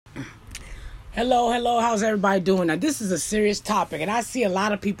Hello, how's everybody doing? Now, this is a serious topic, and I see a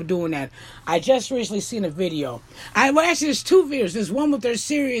lot of people doing that. I just recently seen a video. Actually, there's two videos. There's one with they're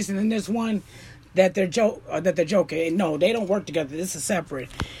serious, and then there's one that they're joking. And no, they don't work together. This is separate.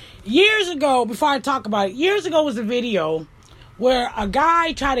 Years ago, before I talk about it, years ago was a video where a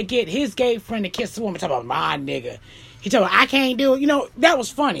guy tried to get his gay friend to kiss a woman. Talk about my nigga. He told me I can't do it. That was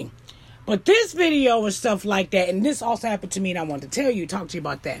funny. But this video was stuff like that, and this also happened to me, and I wanted to talk to you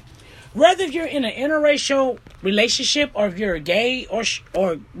about that. Whether if you're in an interracial relationship or if you're gay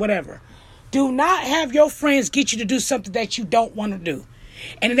or whatever, do not have your friends get you to do something that you don't want to do.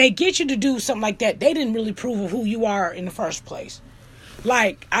 And if they get you to do something like that, they didn't really prove who you are in the first place.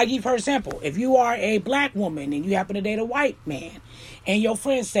 Like, I give her an example. If you are a black woman and you happen to date a white man, and your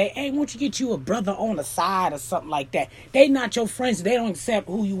friends say, hey, won't you get you a brother on the side or something like that, they not your friends. They don't accept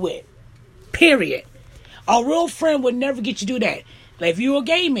who you with. Period. A real friend would never get you to do that. Like, if you're a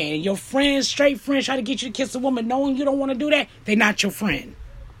gay man and your friends, straight friends, try to get you to kiss a woman knowing you don't want to do that, they're not your friend.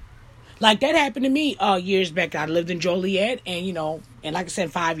 Like, that happened to me years back. I lived in Joliet, and, and like I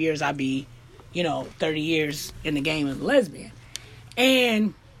said, 5 years, I'd be, 30 years in the game as a lesbian.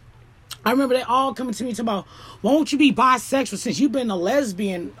 And I remember they all coming to me talking about, won't you be bisexual? Since you've been a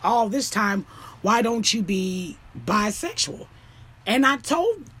lesbian all this time, why don't you be bisexual? And I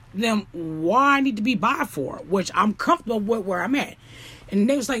told them why I need to be bi for, which I'm comfortable with where I'm at. And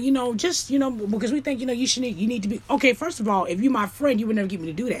they was like, because we think, you need to be, okay, first of all, if you're my friend, you would never get me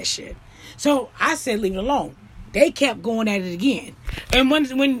to do that shit. So I said, leave it alone. They kept going at it again. And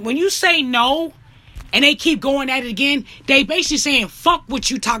when you say no, and they keep going at it again, they basically saying, fuck what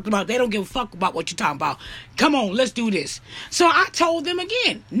you talked about. They don't give a fuck about what you talking about. Come on, let's do this. So I told them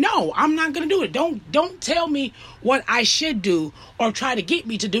again, no, I'm not going to do it. Don't tell me what I should do or try to get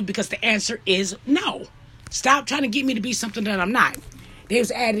me to do, because the answer is no. Stop trying to get me to be something that I'm not. They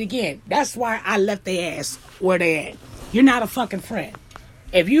was at it again. That's why I left their ass where they at. You're not a fucking friend.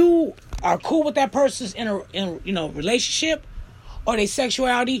 If you are cool with that person's in a relationship or their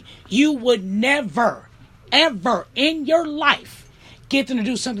sexuality, you would never, ever in your life get them to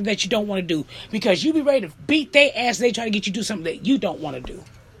do something that you don't want to do, because you be ready to beat their ass and they try to get you to do something that you don't want to do.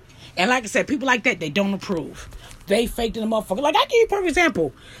 And like I said, people like that, they don't approve. They faked in the motherfucker. Like, I give you a perfect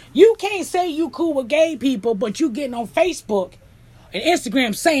example. You can't say you cool with gay people, but you getting on Facebook and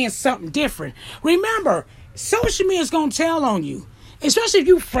Instagram saying something different. Remember, social media is going to tell on you. Especially if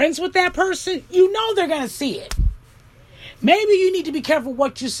you're friends with that person, they're going to see it. Maybe you need to be careful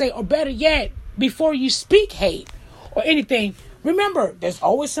what you say, or better yet, before you speak hate or anything, remember, there's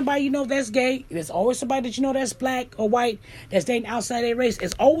always somebody that's gay. There's always somebody that that's black or white, that's dating outside their race.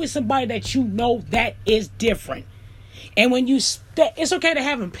 There's always somebody that that is different. And when it's okay to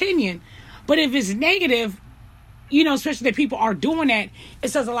have an opinion, but if it's negative, especially that people are doing that, it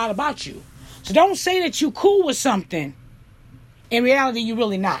says a lot about you. So don't say that you cool with something. In reality, you're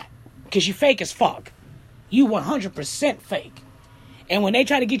really not, because you fake as fuck. You 100% fake. And when they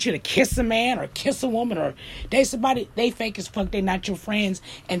try to get you to kiss a man or kiss a woman or date somebody, they fake as fuck. They're not your friends.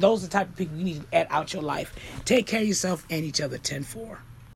 And those are the type of people you need to add out your life. Take care of yourself and each other. 10-4.